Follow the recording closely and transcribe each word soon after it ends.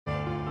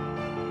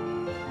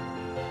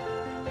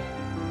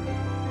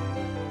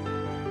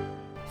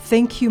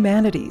Think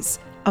Humanities,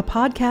 a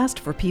podcast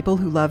for people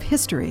who love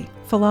history,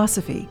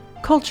 philosophy,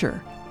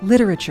 culture,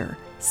 literature,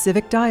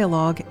 civic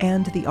dialogue,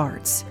 and the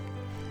arts.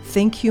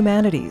 Think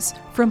Humanities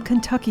from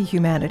Kentucky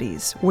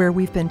Humanities, where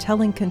we've been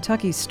telling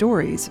Kentucky's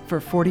stories for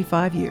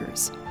 45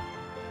 years.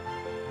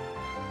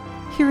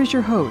 Here is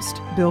your host,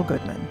 Bill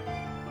Goodman.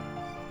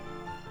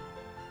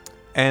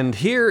 And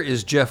here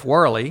is Jeff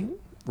Worley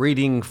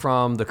reading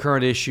from the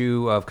current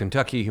issue of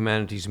Kentucky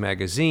Humanities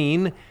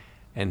Magazine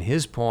and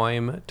his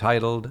poem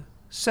titled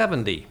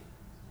 70.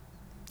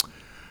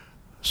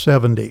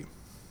 70.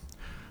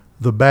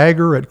 The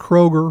bagger at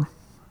Kroger,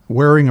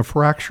 wearing a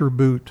fracture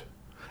boot,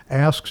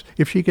 asks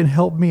if she can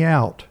help me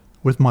out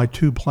with my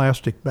 2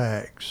 plastic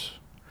bags.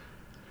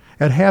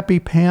 At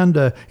Happy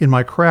Panda, in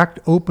my cracked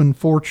open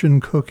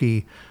fortune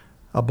cookie,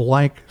 a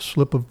blank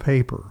slip of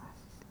paper.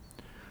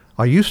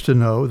 I used to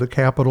know the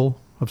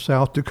capital of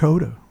South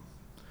Dakota.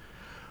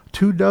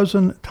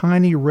 24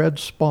 tiny red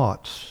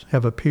spots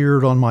have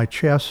appeared on my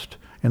chest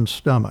and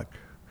stomach.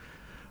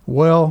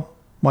 Well,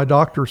 my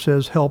doctor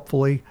says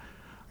helpfully,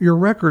 your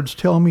records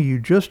tell me you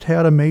just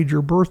had a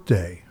major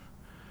birthday.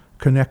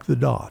 Connect the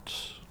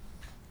dots.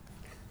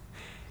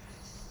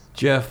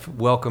 Jeff,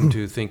 welcome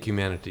to Think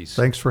Humanities.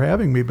 Thanks for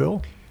having me,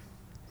 Bill.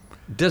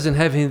 Doesn't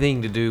have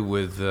anything to do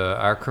with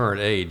our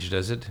current age,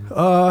 does it?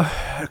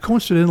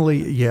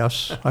 Coincidentally,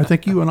 yes. I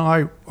think you and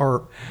I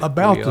are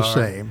about the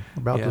same.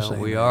 The same.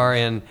 We are,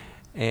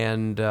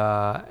 and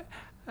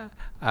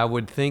I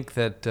would think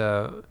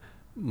that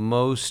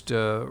most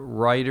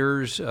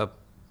writers,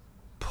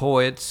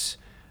 poets,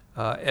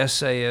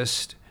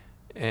 essayists,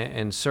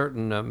 and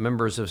certain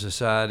members of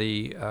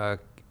society,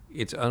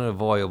 it's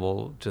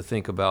unavoidable to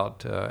think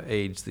about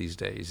age these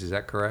days. Is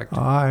that correct?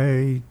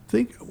 I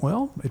think,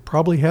 well, it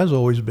probably has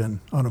always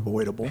been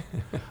unavoidable,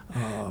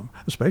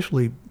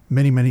 especially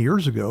many, many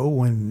years ago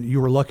when you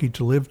were lucky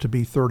to live to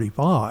be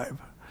 35.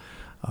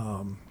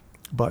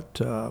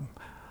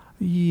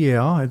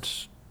 Yeah,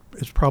 it's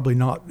probably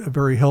not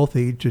very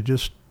healthy to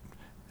just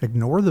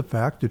ignore the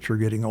fact that you're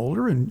getting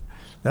older, and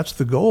that's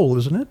the goal,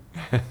 isn't it?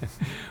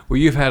 Well,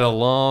 you've had a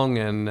long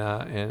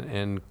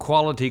and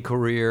quality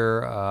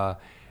career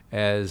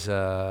as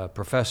a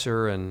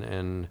professor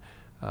and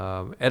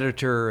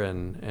editor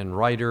and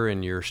writer,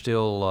 and you're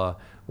still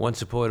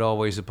once a poet,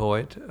 always a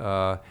poet.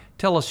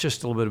 Tell us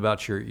just a little bit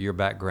about your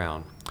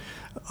background.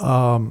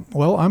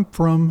 Well, I'm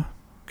from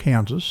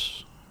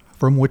Kansas,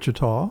 from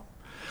Wichita.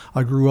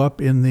 I grew up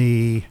in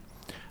the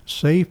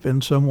safe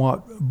and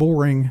somewhat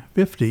boring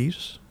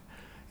 50s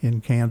in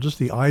Kansas,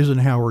 the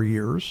Eisenhower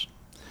years.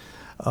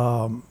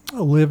 I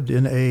lived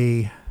in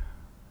a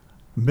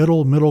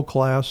middle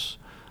class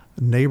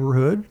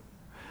neighborhood,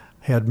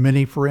 had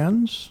many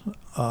friends.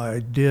 I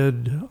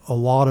did a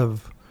lot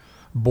of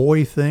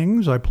boy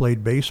things. I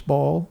played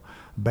baseball,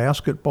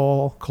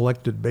 basketball,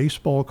 collected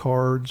baseball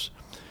cards.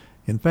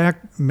 In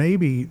fact,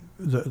 maybe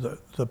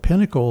the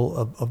pinnacle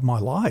of my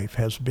life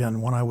has been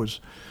when I was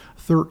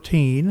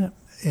 13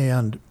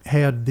 and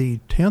had the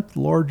 10th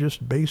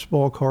largest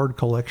baseball card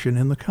collection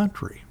in the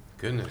country.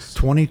 Goodness.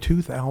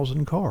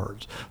 22,000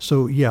 cards.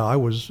 So yeah, I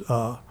was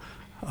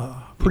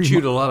pretty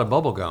chewed a lot of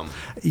bubble gum.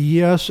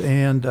 Yes,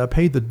 and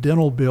paid the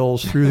dental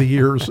bills through the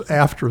years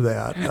after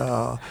that.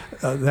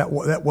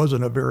 That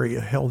wasn't a very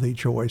healthy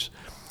choice.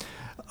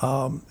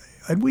 And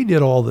we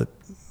did all the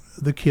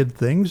kid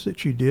things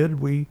that you did.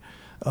 We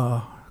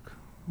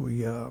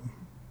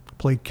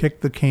played kick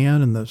the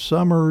can in the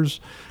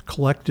summers,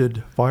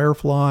 collected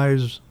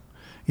fireflies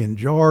in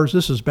jars.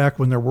 This is back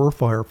when there were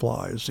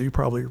fireflies, so you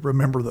probably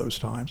remember those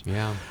times.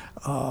 Yeah.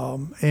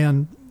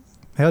 And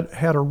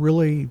had a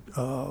really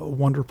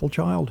wonderful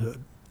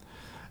childhood.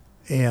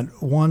 And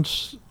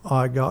once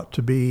I got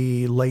to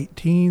be late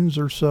teens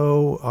or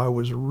so, I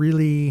was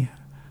really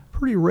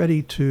pretty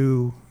ready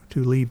to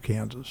leave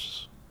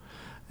Kansas.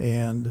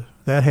 And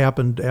that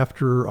happened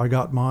after I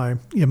got my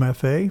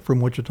MFA from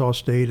Wichita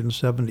State in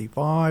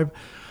 '75.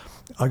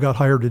 I got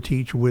hired to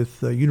teach with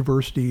the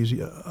Universities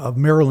of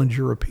Maryland's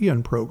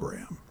European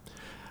program,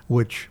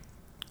 which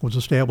was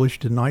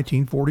established in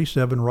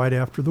 1947, right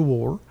after the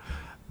war,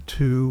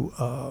 to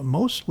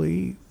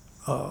mostly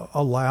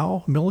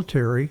allow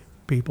military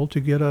people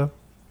to get a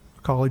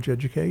college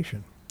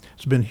education.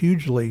 It's been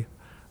hugely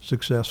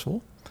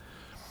successful.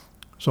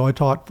 So I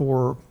taught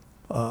for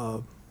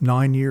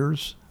 9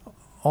 years,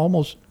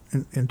 almost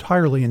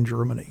entirely in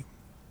Germany.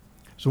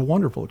 It's a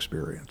wonderful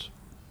experience.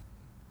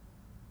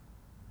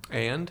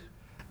 And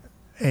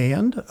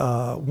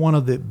one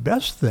of the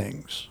best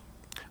things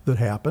that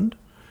happened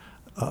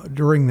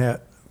during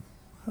that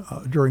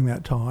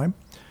time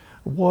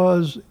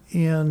was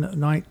in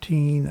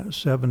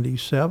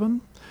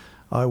 1977.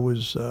 I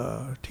was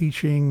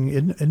teaching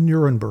in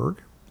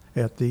Nuremberg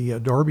at the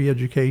Darby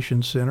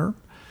Education Center,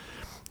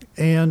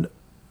 and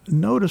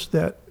noticed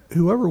that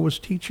whoever was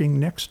teaching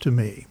next to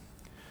me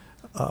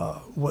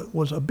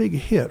was a big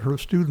hit. Her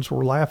students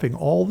were laughing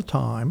all the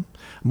time.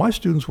 My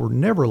students were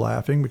never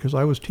laughing because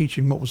I was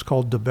teaching what was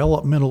called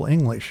developmental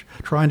English,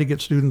 trying to get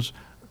students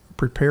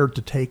prepared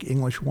to take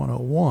English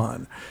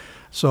 101.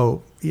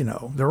 So,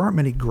 there aren't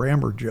many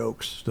grammar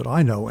jokes that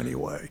I know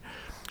anyway.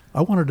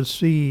 I wanted to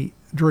see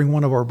during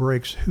one of our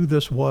breaks who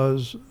this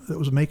was that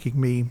was making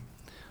me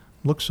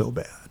look so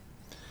bad.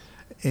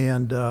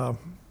 And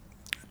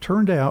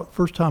turned out,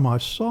 first time I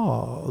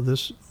saw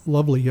this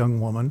lovely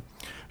young woman,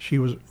 she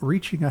was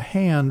reaching a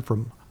hand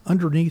from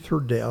underneath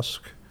her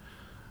desk,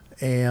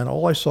 and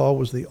all I saw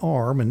was the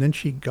arm, and then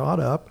she got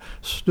up,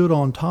 stood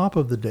on top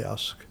of the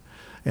desk,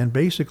 and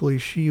basically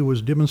she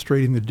was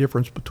demonstrating the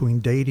difference between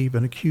dative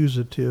and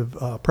accusative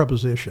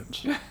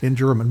prepositions in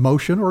German,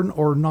 motion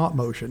or not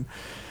motion.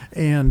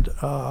 And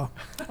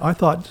I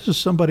thought, this is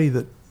somebody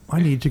that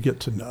I need to get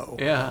to know.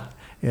 Yeah.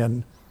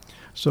 And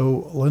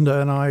so Linda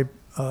and I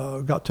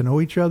got to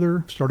know each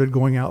other, started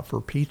going out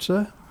for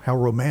pizza. How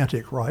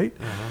romantic, right?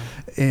 Uh-huh.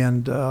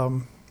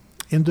 And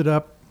ended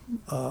up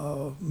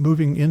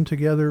moving in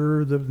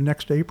together the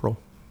next April.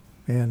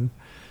 And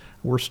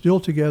we're still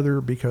together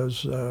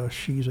because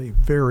she's a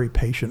very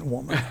patient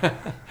woman.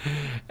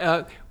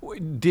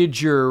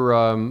 Did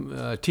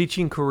your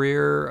teaching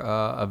career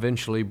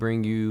eventually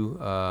bring you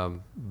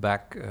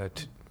back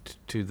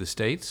to the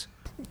States?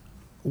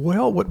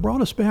 Well, what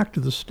brought us back to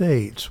the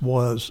States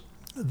was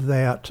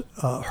that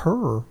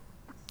her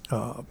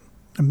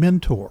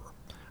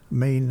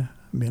main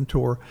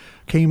mentor,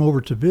 came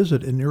over to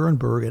visit in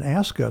Nuremberg and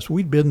asked us.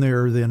 We'd been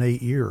there then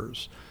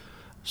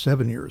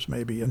 7 years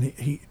maybe, and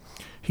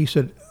he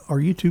said, "Are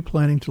you two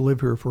planning to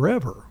live here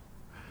forever?"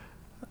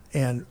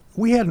 And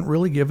we hadn't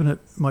really given it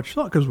much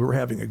thought because we were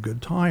having a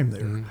good time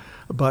there. Mm-hmm.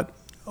 But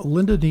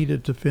Linda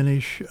needed to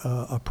finish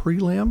a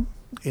prelim,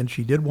 and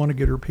she did want to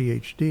get her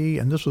PhD,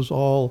 and this was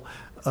all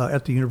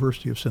at the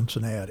University of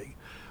Cincinnati.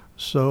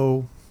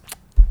 So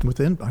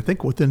within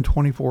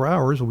 24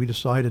 hours, we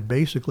decided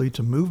basically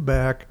to move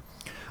back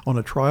on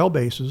a trial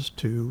basis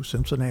to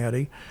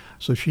Cincinnati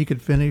so she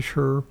could finish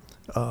her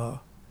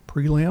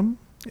prelim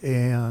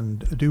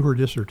and do her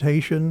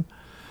dissertation,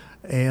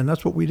 and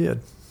that's what we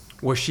did.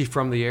 Was she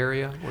from the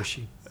area? Was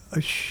she?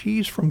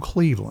 She's from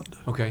Cleveland.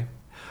 Okay.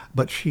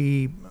 But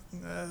she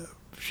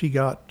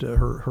got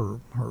her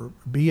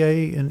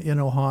BA in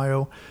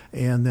Ohio,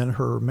 and then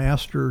her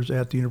master's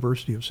at the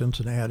University of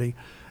Cincinnati,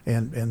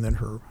 and then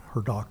her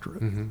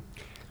doctorate. Mm-hmm.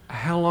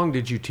 How long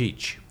did you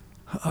teach?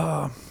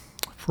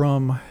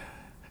 From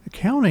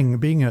counting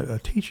being a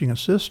teaching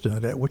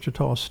assistant at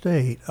Wichita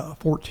State,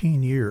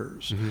 14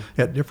 years mm-hmm.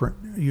 at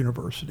different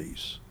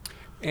universities.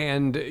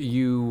 And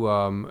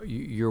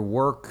your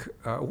work,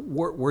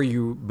 were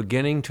you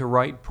beginning to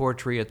write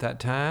poetry at that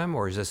time,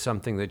 or is this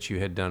something that you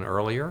had done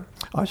earlier?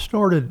 I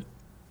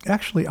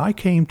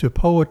came to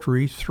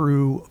poetry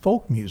through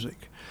folk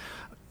music.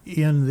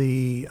 In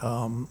the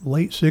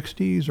late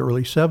 60s,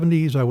 early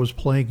 70s, I was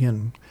playing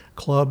in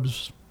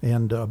clubs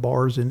and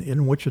bars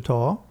in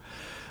Wichita,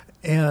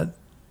 and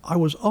I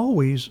was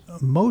always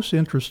most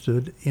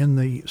interested in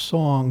the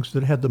songs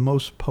that had the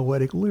most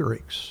poetic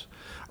lyrics.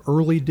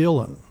 Early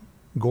Dylan,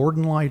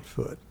 Gordon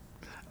Lightfoot,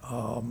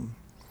 Ian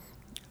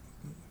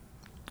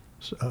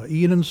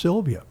and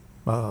Sylvia,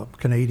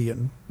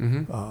 Canadian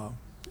mm-hmm.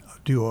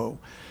 Duo,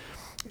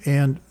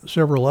 and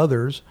several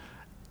others.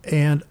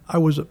 And I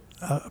was a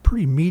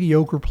pretty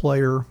mediocre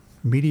player,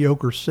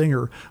 mediocre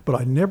singer, but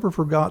I never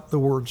forgot the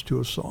words to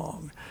a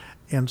song.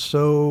 And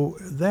so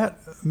that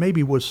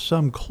maybe was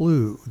some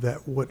clue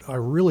that what I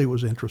really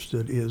was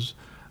interested is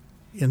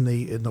in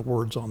the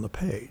words on the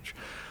page.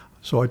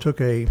 So I took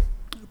a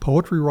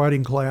poetry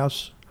writing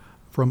class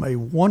from a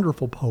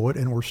wonderful poet,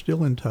 and we're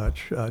still in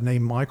touch,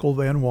 named Michael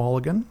Van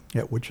Walligan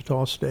at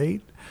Wichita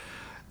State.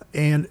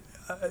 And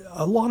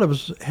a lot of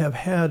us have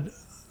had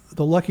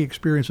the lucky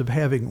experience of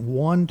having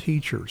one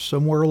teacher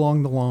somewhere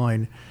along the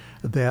line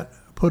that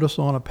put us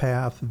on a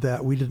path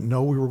that we didn't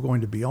know we were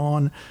going to be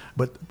on,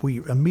 but we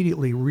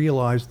immediately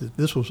realized that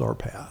this was our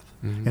path,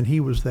 mm-hmm. and he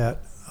was that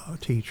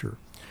teacher.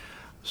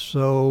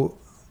 So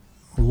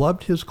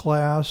loved his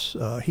class.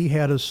 He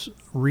had us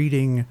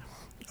reading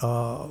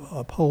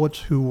poets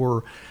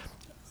who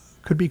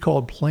could be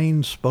called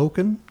plain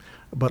spoken,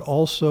 but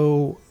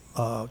also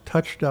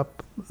touched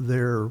up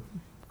their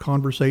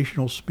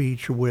conversational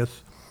speech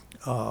with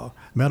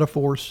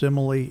metaphor,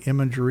 simile,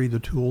 imagery, the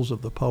tools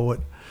of the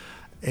poet,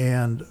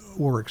 and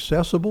were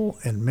accessible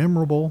and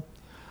memorable,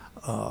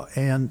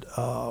 and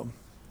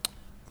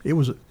it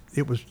was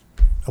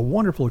a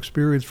wonderful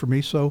experience for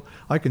me. So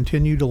I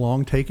continued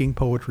along taking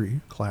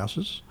poetry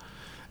classes,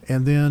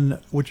 and then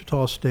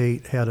Wichita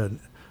State had a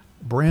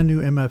brand new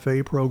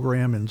MFA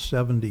program in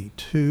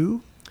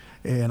 '72,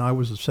 and I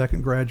was the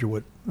second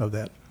graduate of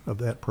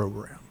that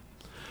program.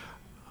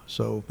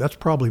 So that's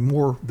probably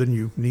more than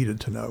you needed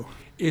to know.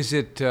 Is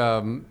it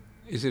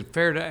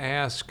fair to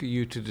ask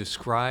you to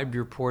describe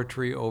your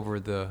poetry over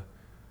the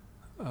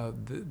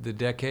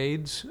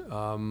decades?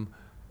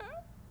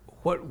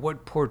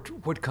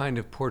 What kind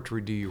of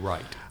poetry do you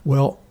write?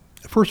 Well,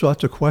 first of all,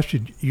 that's a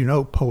question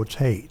poets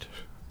hate,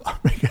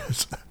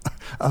 because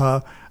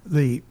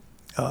the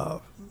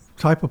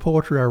type of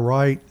poetry I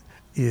write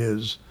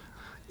it's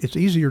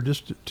easier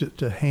just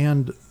to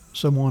hand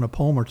someone a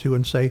poem or two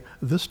and say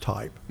this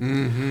type.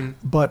 Mm-hmm.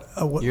 But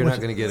you're not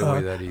going to get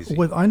away that easy.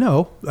 I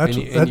know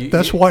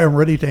that's why I'm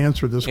ready to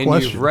answer this question.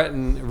 And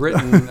you've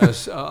written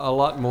a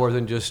lot more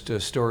than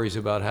just stories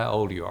about how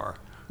old you are.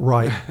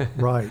 Right,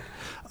 right.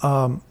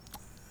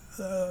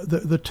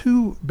 The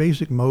two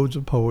basic modes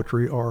of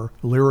poetry are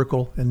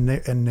lyrical and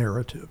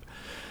narrative.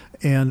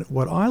 And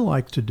what I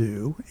like to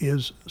do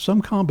is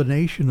some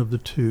combination of the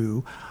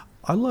two.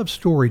 I love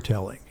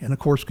storytelling. And of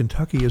course,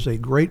 Kentucky is a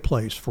great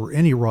place for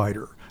any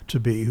writer to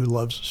be who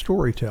loves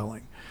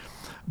storytelling.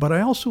 But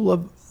I also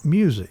love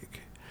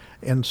music.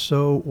 And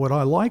so what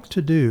I like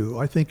to do,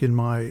 I think in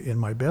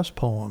my best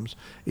poems,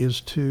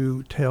 is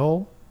to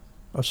tell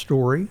a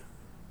story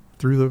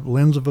through the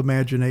lens of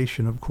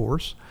imagination, of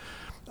course,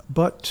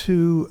 but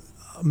to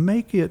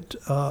make it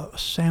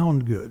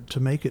sound good,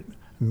 to make it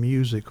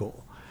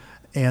musical.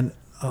 And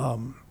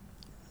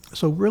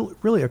so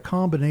really a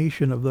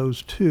combination of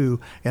those two,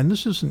 and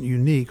this isn't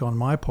unique on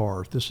my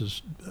part. This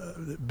has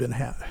been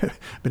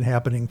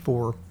happening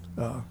for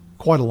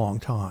quite a long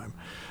time.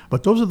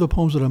 But those are the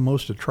poems that I'm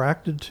most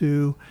attracted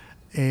to,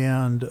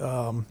 and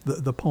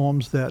the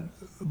poems that,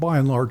 by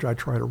and large, I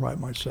try to write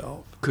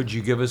myself. Could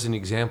you give us an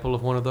example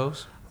of one of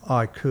those?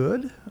 I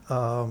could.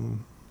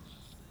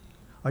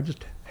 I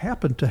just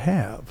happen to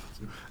have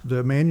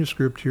the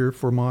manuscript here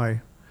for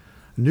my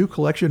new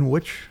collection,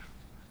 which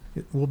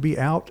it will be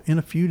out in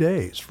a few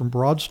days, from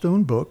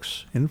Broadstone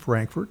Books in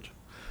Frankfurt.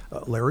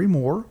 Larry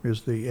Moore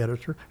is the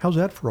editor. How's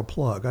that for a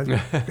plug?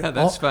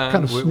 That's fine.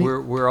 Kind of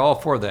we're all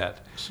for that.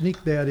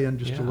 Sneak that in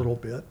just a little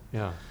bit.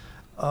 Yeah.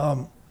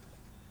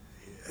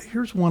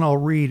 Here's one I'll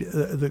read.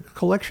 The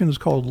collection is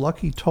called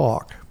Lucky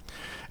Talk,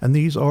 and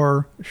these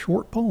are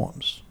short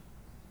poems.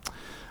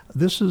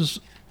 This is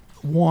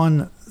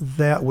one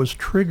that was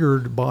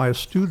triggered by a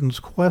student's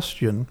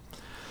question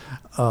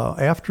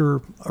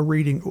after a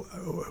reading.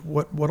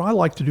 What I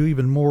like to do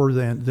even more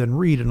than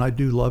read, and I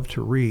do love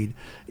to read,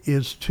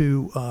 is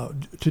to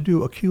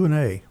do a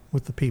Q&A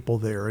with the people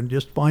there and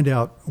just find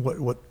out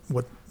what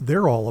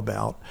they're all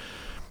about.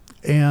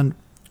 And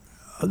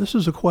this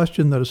is a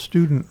question that a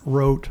student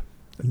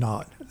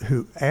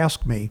who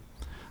asked me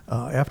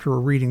after a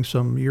reading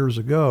some years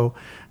ago.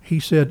 He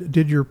said,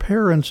 "Did your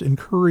parents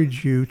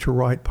encourage you to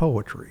write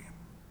poetry?"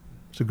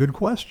 It's a good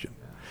question.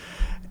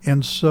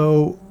 And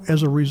so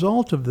as a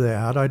result of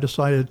that, I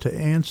decided to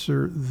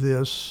answer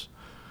this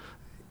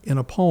in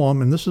a poem,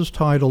 and this is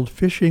titled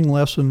Fishing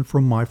Lesson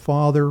from My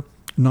Father,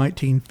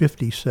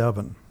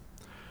 1957.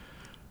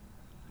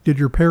 Did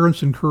your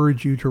parents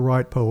encourage you to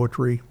write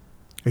poetry?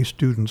 A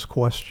student's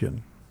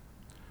question.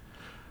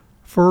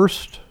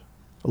 First,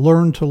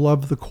 learn to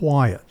love the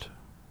quiet.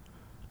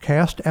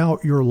 Cast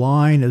out your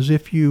line as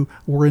if you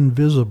were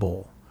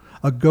invisible,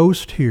 a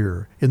ghost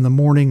here in the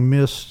morning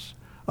mists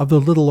of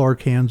the Little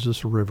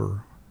Arkansas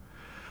River.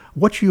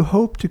 What you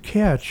hope to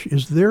catch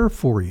is there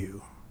for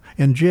you.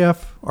 And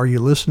Jeff, are you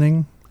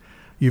listening?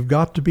 You've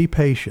got to be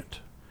patient.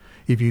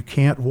 If you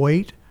can't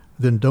wait,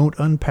 then don't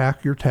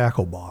unpack your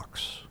tackle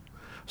box.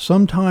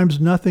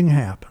 Sometimes nothing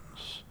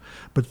happens,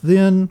 but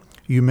then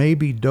you may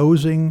be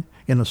dozing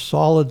in a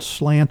solid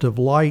slant of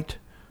light.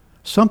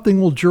 Something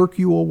will jerk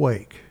you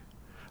awake.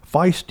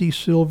 Feisty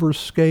silver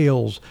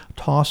scales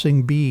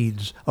tossing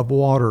beads of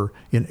water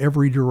in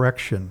every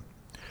direction.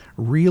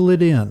 Reel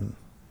it in,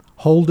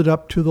 hold it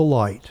up to the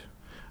light,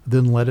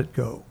 then let it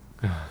go.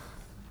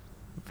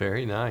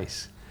 Very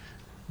nice.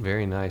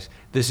 Very nice.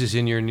 This is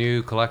in your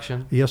new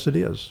collection? Yes, it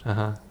is.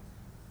 Uh-huh.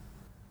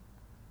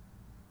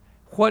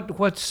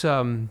 What's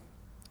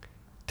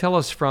tell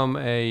us from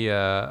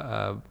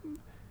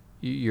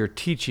your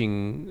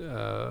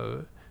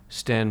teaching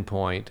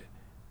standpoint,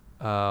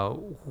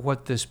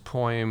 what this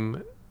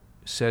poem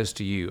says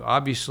to you.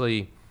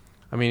 Obviously,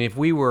 I mean, if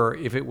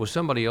it was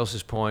somebody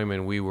else's poem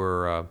and we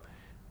were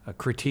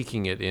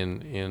critiquing it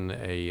in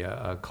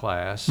a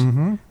class,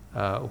 mm-hmm.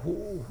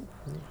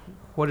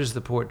 What is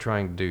the poet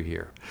trying to do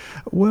here?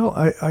 Well,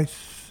 I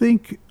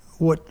think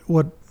what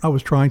I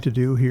was trying to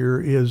do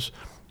here is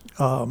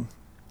a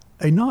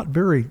not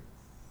very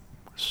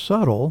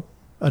subtle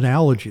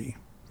analogy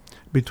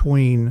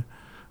between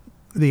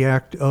the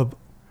act of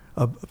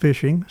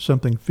fishing,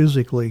 something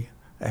physically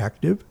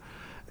active,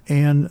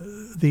 and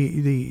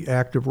the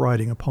act of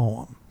writing a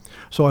poem.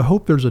 So I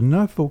hope there's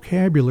enough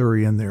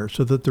vocabulary in there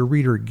so that the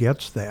reader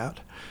gets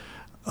that.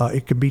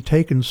 It can be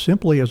taken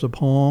simply as a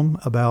poem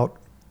about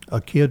a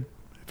kid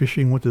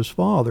fishing with his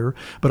father,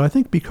 but I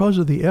think because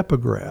of the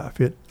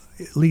epigraph, it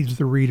leads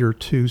the reader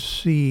to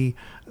see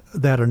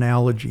that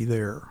analogy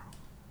there.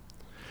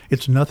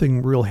 It's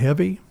nothing real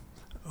heavy,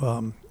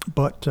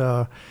 but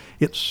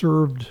it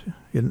served,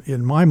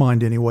 in my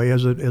mind anyway,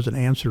 as an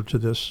answer to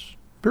this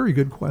very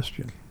good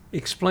question.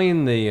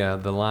 Explain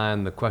the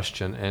line, the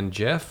question, and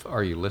Jeff,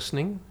 are you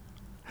listening?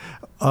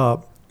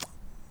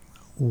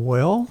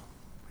 Well,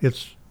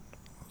 it's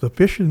the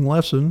fishing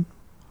lesson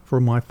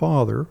from my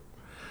father.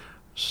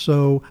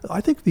 So I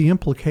think the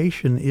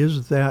implication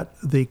is that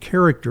the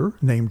character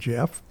named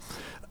Jeff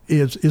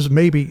is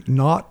maybe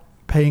not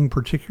paying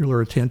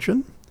particular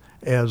attention,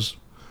 as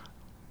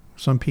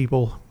Some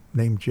people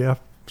named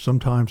Jeff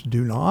sometimes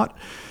do not.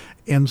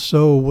 And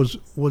so was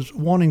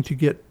wanting to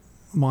get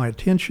my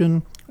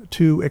attention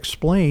to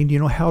explain,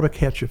 how to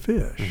catch a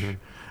fish.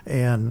 Mm-hmm.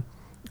 And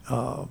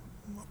of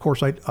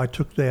course, I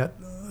took that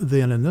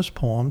then in this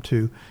poem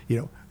to,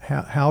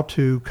 how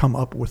to come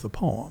up with a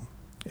poem.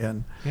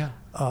 And Yeah.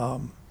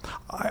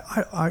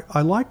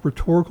 I like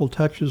rhetorical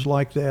touches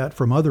like that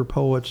from other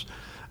poets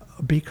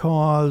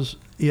because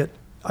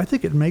I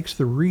think it makes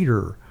the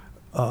reader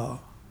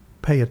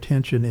pay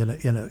attention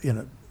in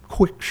a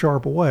quick,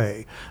 sharp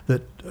way,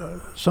 that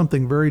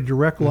something very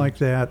direct like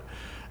that.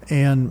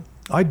 And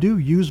I do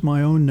use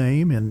my own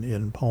name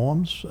in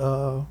poems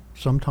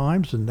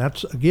sometimes, and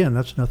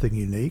that's nothing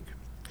unique.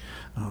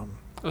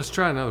 Let's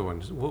try another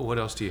one. What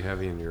else do you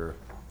have in your...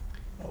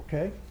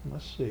 Okay,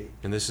 let's see.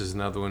 And this is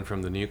another one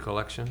from the new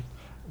collection?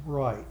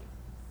 Right.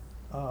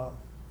 How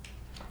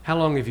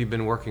long have you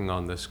been working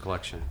on this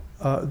collection?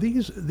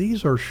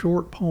 These are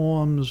short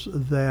poems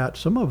that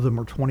some of them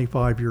are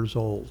 25 years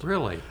old.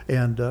 Really?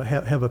 And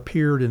have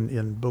appeared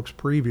in books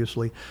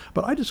previously.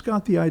 But I just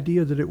got the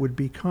idea that it would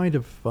be kind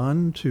of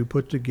fun to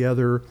put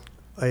together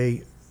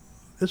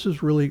this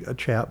is really a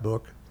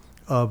chapbook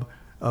of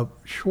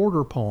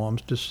shorter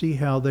poems to see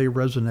how they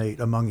resonate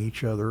among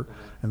each other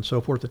and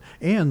so forth.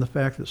 And the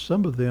fact that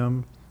some of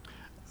them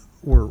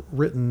were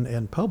written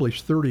and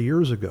published 30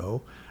 years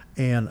ago,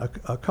 and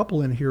a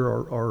couple in here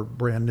are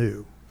brand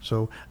new.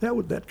 So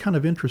that kind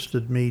of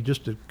interested me,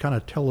 just to kind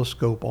of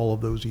telescope all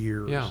of those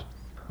years. Yeah.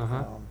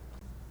 Uh-huh.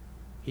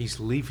 He's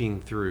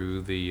leafing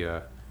through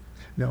the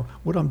now,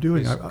 what I'm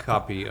doing,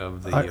 copy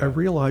of the. I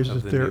realize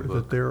of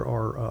that there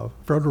are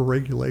federal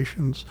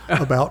regulations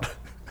about.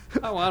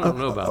 Oh, I don't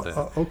know about that.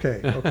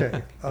 Okay.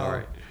 All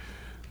right.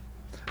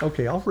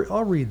 Okay,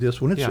 I'll read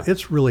this one. Yeah.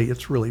 It's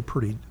really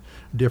pretty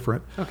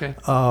different. Okay.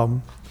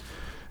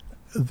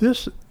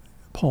 This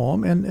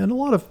poem, and a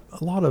lot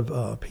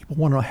of people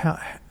wonder how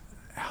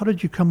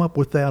did you come up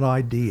with that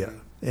idea?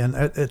 And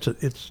it's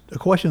a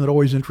question that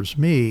always interests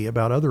me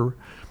about other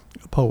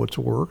poets'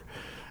 work.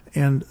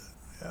 And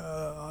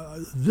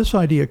this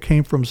idea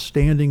came from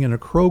standing in a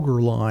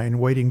Kroger line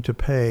waiting to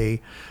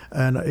pay,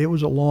 and it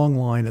was a long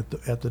line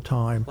at the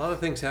time. A lot of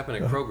things happen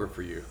at Kroger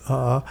for you.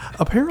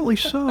 Apparently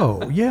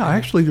so. Yeah,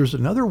 actually, there's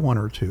another one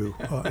or two,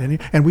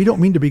 and we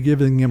don't mean to be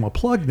giving him a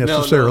plug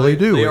necessarily,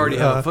 do we? They already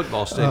have a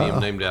football stadium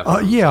named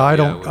after them. Yeah, I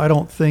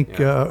don't think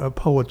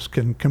poets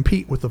can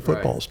compete with the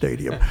football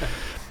stadium.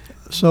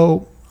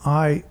 So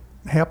I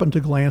happened to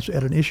glance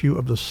at an issue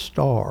of the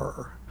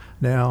Star.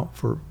 Now,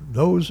 for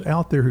those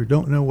out there who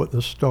don't know what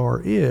the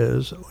Star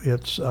is,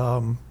 it's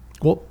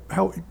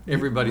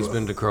everybody's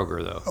been to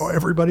Kroger, though. Oh,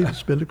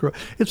 everybody's been to Kroger.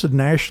 It's a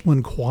National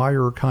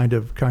Enquirer kind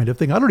of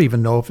thing. I don't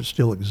even know if it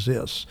still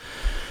exists,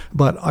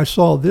 but I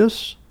saw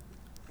this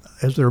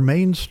as their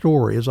main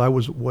story as I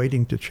was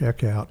waiting to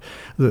check out.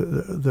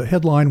 The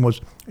headline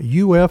was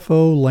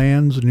UFO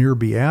lands near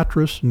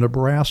Beatrice,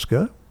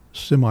 Nebraska,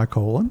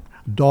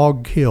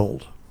 dog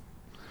killed.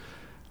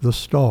 The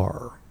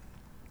Star.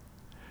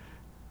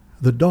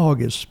 The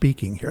dog is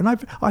speaking here. And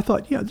I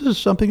thought, this is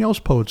something else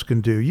poets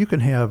can do. You can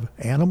have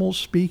animals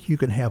speak. You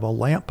can have a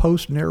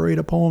lamppost narrate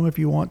a poem if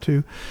you want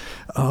to.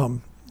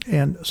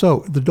 And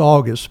so the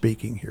dog is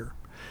speaking here.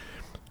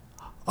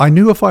 I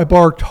knew if I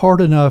barked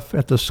hard enough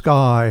at the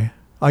sky,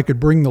 I could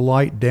bring the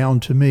light down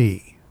to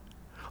me.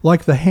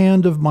 Like the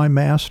hand of my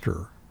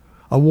master,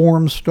 a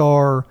warm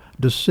star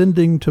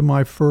descending to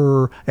my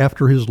fur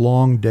after his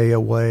long day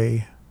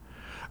away.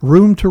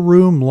 Room to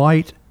room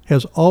light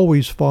has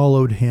always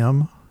followed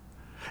him.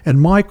 And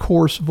my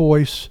coarse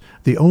voice,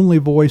 the only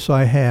voice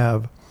I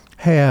have,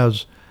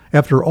 has,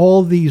 after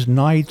all these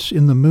nights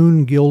in the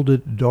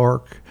moon-gilded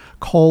dark,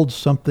 called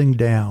something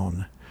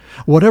down.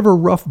 Whatever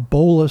rough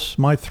bolus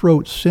my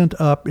throat sent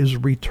up is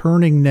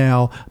returning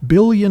now,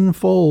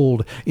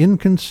 billion-fold,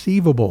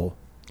 inconceivable.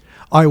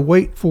 I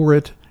wait for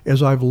it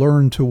as I've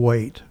learned to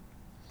wait.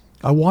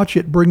 I watch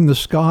it bring the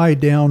sky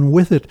down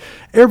with it,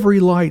 every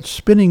light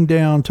spinning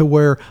down to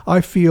where I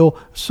feel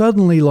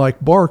suddenly like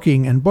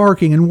barking and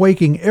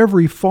waking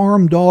every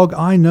farm dog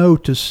I know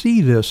to see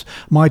this,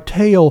 my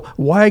tail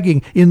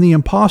wagging in the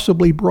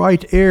impossibly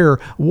bright air.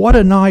 What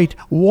a night,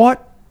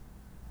 what?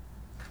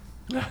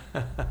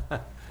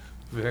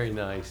 Very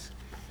nice.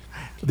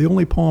 The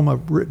only poem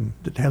I've written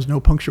that has no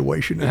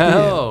punctuation at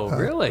the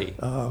end. Really?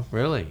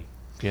 Really?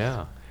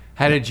 Yeah.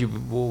 How did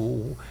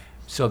you,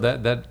 so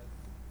that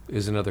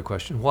is another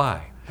question.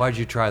 Why did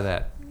you try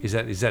that?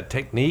 Is that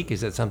technique?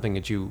 Is that something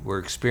that you were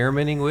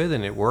experimenting with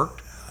and it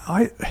worked?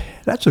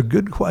 That's a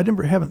good question.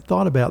 I haven't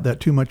thought about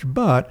that too much,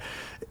 but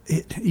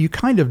you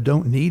kind of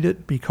don't need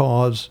it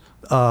because,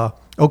 the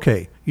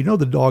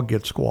dog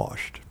gets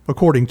squashed,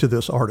 according to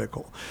this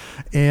article.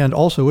 And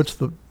also it's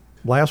the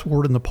last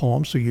word in the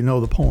poem, so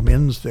the poem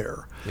ends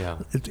there. Yeah.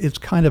 It's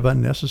kind of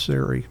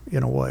unnecessary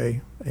in a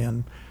way.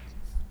 And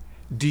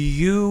do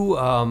you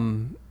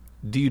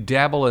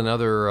dabble in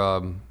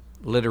other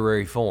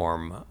literary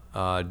form?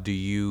 Do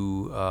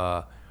you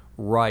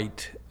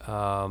write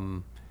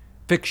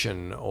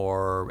fiction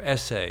or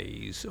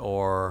essays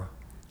or?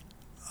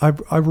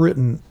 I've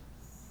written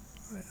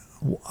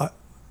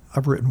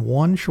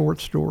one short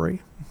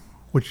story,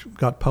 which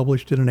got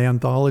published in an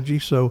anthology.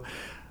 So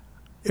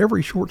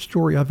every short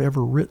story I've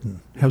ever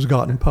written has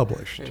gotten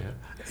published. Yeah.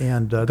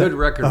 And good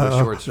record with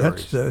short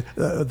stories.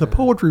 The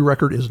poetry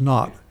record is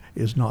not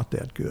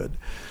that good.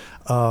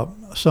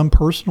 Some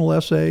personal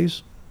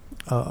essays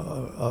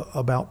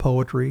about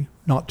poetry,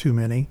 not too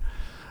many.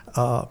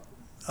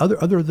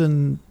 Other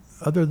than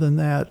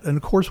that, and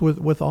of course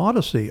with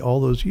Odyssey all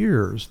those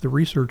years, the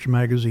research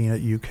magazine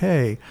at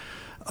UK,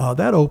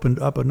 that opened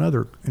up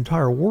another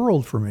entire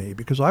world for me,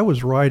 because I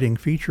was writing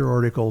feature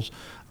articles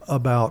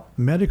about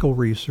medical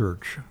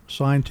research,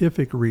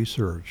 scientific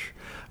research,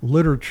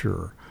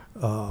 literature,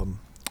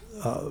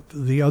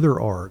 the other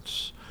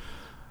arts,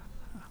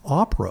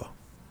 opera.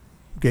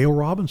 Gail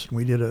Robinson,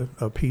 we did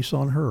a piece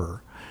on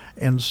her.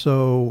 And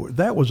so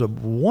that was a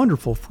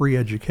wonderful free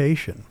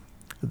education.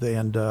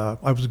 And I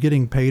was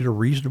getting paid a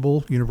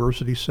reasonable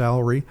university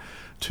salary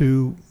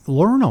to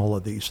learn all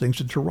of these things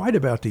and to write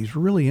about these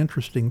really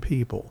interesting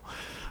people.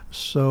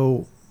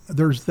 So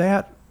there's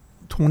that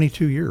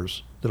 22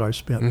 years that I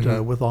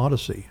spent with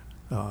Odyssey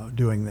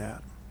doing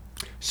that.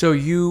 So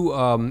you,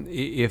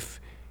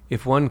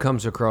 if one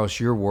comes across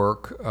your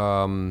work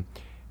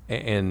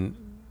and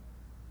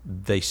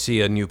they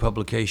see a new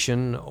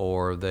publication,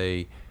 or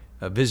they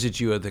visit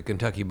you at the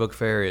Kentucky Book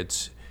Fair,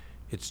 it's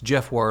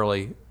Jeff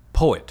Worley,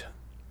 poet.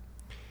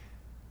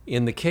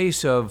 In the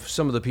case of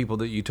some of the people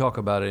that you talk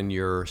about in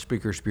your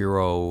Speakers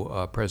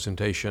Bureau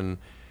presentation,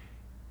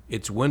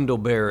 it's Wendell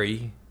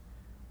Berry,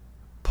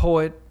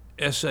 poet,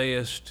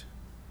 essayist,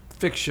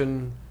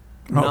 fiction,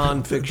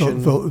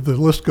 nonfiction. The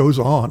list goes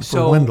on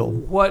for Wendell.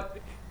 What,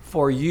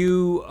 for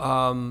you,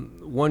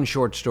 one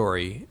short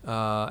story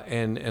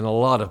and a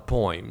lot of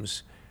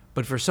poems,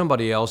 but for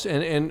somebody else,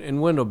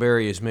 and Wendell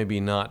Berry is maybe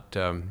not,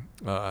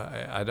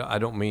 I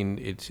don't mean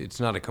it's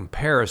not a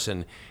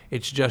comparison,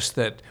 it's just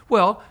that,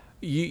 well,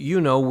 you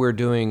know, we're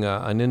doing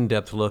an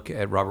in-depth look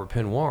at Robert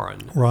Penn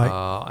Warren,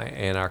 right,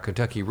 and our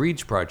Kentucky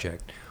Reads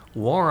Project.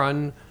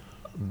 Warren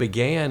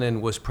began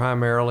and was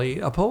primarily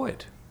a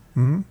poet.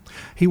 Mm-hmm.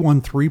 He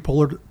won 3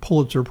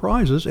 Pulitzer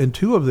Prizes, and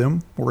 2 of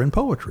them were in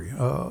poetry.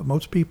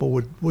 Most people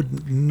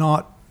would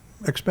not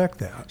expect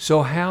that.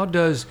 So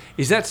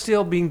is that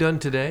still being done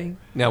today?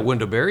 Now,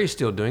 Wendell Berry is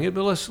still doing it,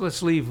 but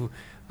let's leave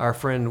our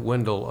friend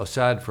Wendell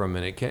aside for a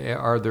minute.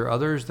 Are there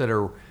others that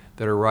are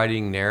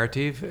writing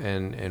narrative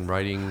and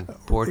writing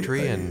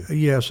poetry? And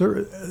yes,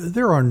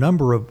 there are a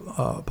number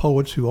of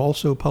poets who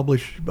also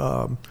publish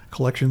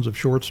collections of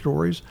short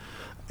stories,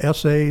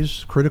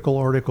 essays, critical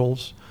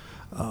articles.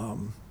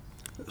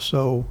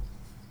 So,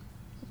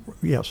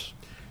 yes.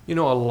 You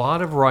know, a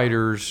lot of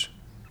writers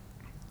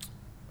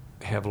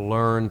have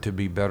learned to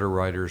be better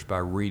writers by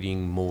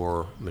reading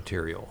more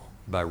material,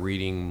 by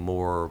reading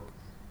more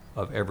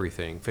of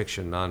everything,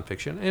 fiction,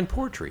 nonfiction, and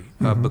poetry.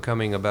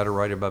 Becoming a better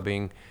writer by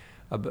being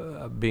a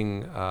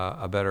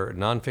better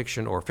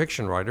nonfiction or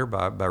fiction writer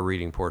by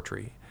reading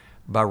poetry,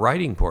 by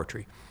writing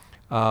poetry.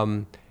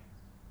 Do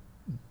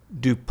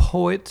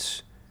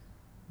poets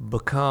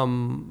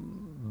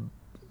become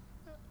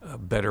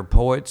better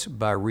poets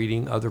by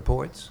reading other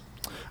poets?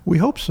 We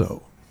hope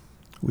so.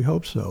 We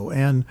hope so.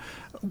 And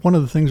one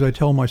of the things I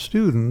tell my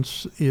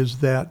students is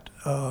that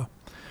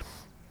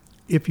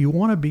if you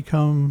want to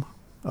become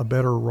a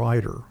better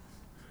writer,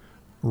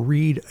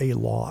 read a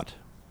lot.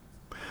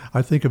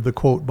 I think of the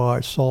quote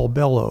by Saul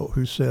Bellow,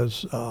 who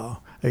says, a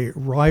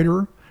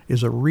writer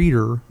is a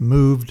reader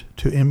moved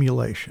to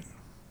emulation.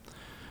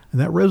 And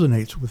that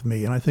resonates with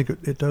me, and I think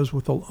it does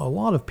with a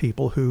lot of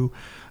people who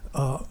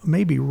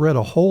maybe read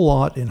a whole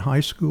lot in high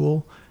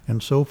school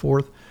and so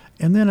forth,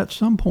 and then at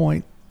some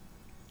point,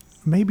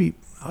 maybe,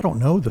 I don't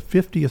know, the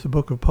 50th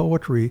book of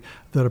poetry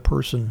that a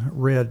person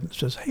read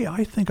says, hey,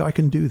 I think I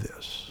can do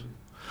this.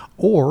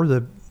 Or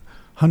the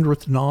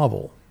 100th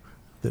novel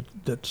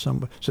that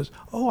somebody says,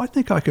 oh, I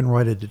think I can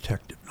write a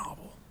detective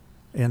novel.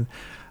 And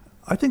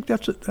I think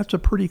that's a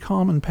pretty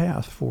common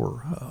path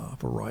for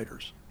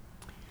writers.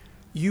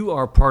 You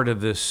are part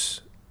of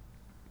this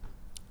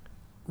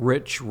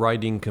rich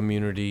writing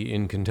community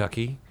in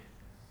Kentucky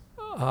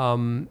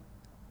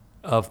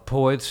of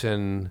poets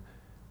and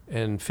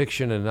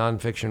fiction and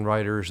nonfiction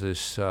writers.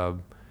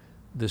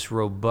 This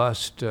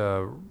robust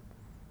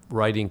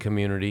writing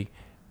community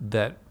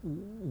that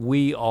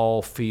we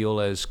all feel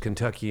as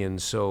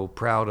Kentuckians so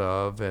proud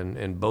of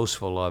and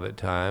boastful of at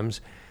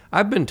times.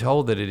 I've been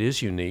told that it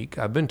is unique.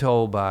 I've been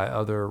told by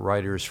other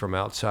writers from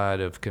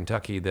outside of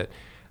Kentucky that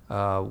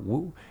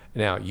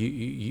now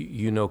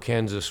you know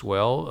Kansas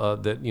well,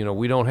 that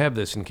we don't have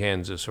this in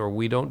Kansas, or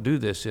we don't do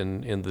this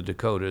in the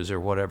Dakotas or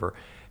whatever.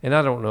 And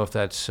I don't know if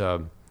that's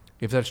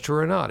true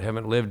or not. I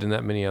haven't lived in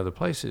that many other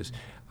places.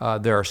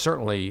 There are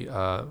certainly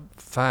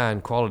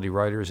fine quality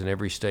writers in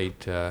every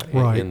state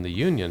in the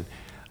Union.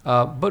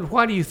 But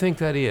why do you think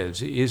that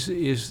is?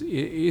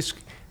 Is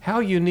how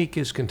unique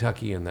is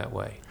Kentucky in that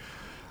way?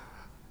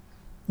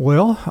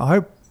 Well,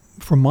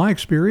 from my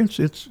experience,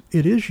 it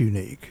is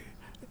unique,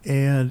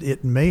 and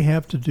it may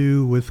have to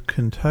do with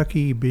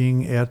Kentucky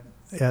being at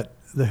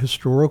the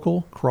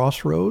historical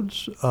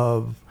crossroads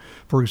of,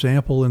 for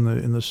example,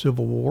 in the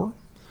Civil War,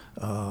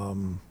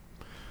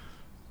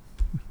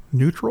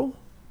 neutral,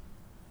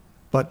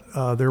 but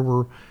there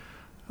were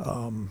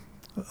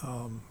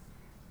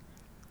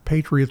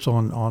patriots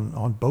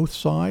on both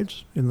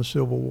sides in the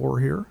Civil War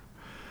here.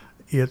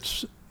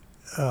 It's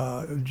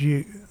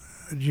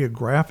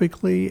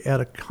geographically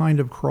at a kind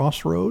of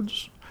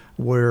crossroads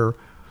where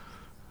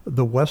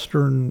the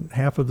western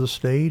half of the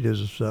state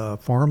is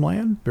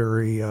farmland,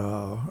 very,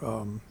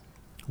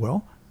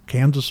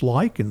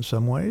 Kansas-like in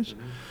some ways.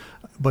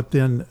 But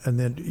then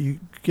you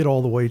get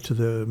all the way to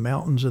the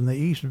mountains in the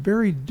east,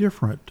 very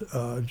different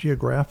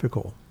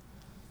geographical.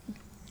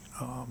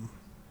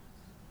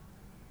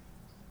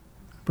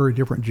 Very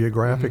different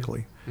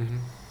geographically. Mm-hmm.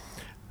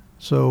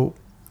 So,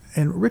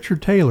 and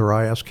Richard Taylor,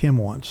 I asked him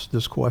once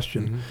this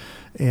question,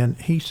 and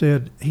he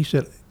said,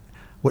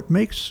 what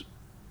makes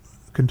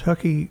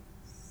Kentucky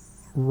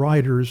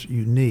writers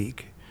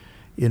unique,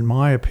 in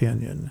my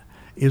opinion,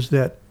 is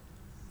that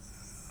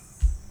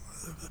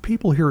the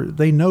people here,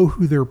 they know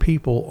who their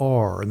people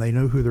are, and they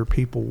know who their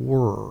people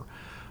were.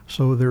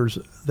 So there's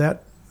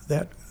that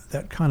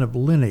kind of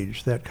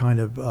lineage, that kind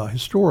of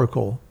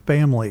historical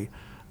family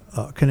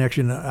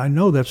connection. I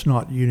know that's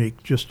not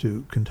unique just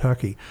to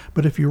Kentucky,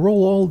 but if you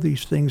roll all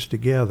these things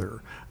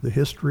together, the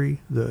history,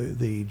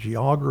 the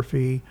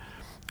geography,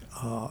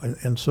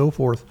 and so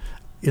forth,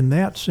 in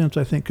that sense,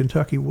 I think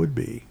Kentucky would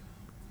be.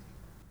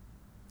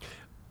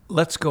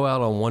 Let's go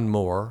out on one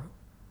more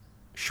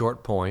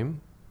short poem.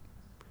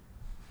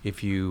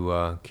 If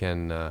you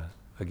can,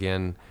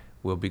 again,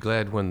 we'll be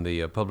glad when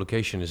the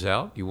publication is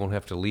out. You won't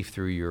have to leaf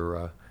through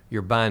your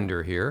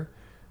binder here.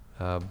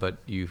 But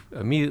you've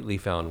immediately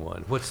found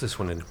one. What's this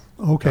one in?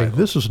 Okay,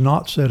 this is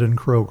not set in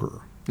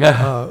Kroger.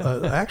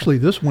 Actually,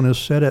 this one is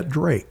set at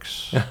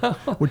Drake's,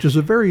 which is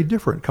a very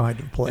different kind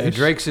of place.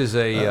 Drake's is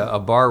a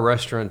bar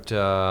restaurant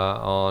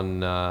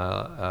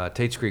on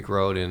Tates Creek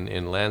Road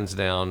in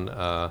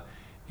Lansdowne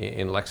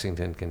in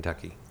Lexington,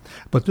 Kentucky.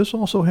 But this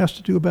also has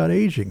to do about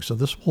aging, so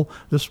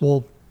this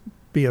will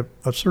be a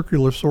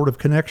circular sort of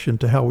connection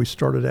to how we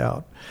started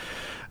out.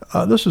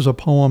 This is a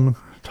poem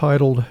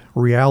titled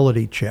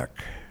Reality Check.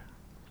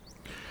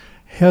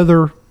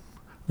 Heather,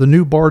 the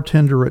new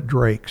bartender at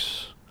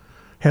Drake's,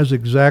 has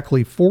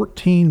exactly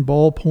 14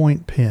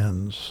 ballpoint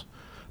pens,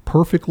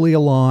 perfectly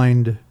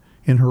aligned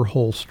in her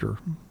holster.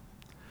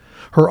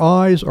 Her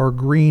eyes are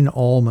green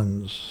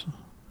almonds.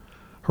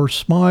 Her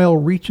smile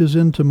reaches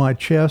into my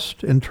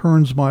chest and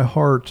turns my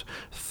heart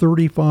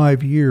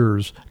 35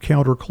 years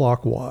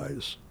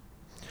counterclockwise.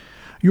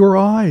 Your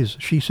eyes,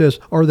 she says,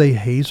 are they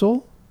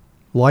hazel?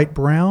 Light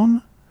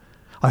brown?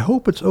 I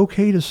hope it's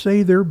okay to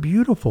say they're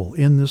beautiful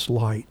in this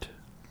light.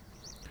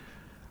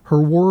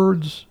 Her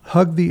words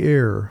hug the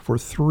air for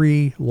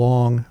 3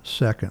 long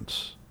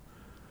seconds.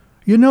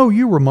 You know,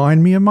 you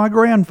remind me of my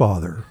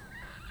grandfather.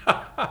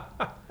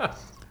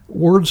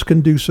 Words can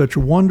do such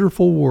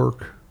wonderful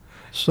work.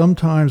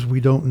 Sometimes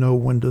we don't know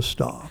when to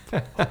stop.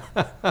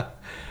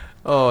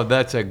 Oh,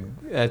 that's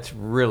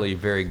really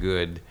very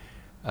good,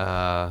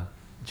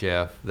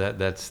 Jeff.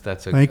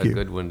 That's a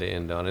good one to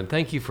end on. And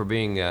thank you for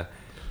being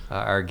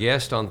our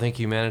guest on Think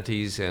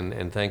Humanities,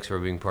 and thanks for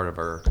being part of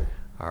our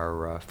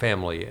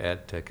family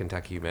at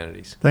Kentucky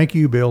Humanities. Thank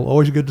you, Bill.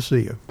 Always good to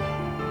see you.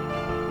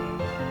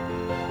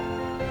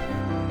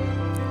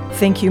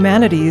 Think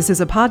Humanities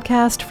is a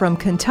podcast from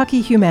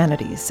Kentucky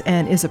Humanities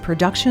and is a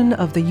production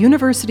of the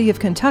University of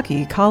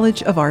Kentucky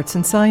College of Arts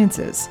and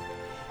Sciences.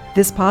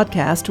 This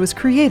podcast was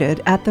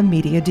created at the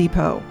Media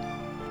Depot.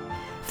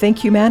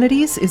 Think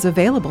Humanities is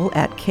available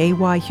at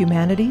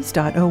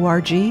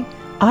kyhumanities.org,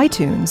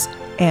 iTunes,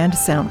 and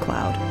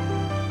SoundCloud.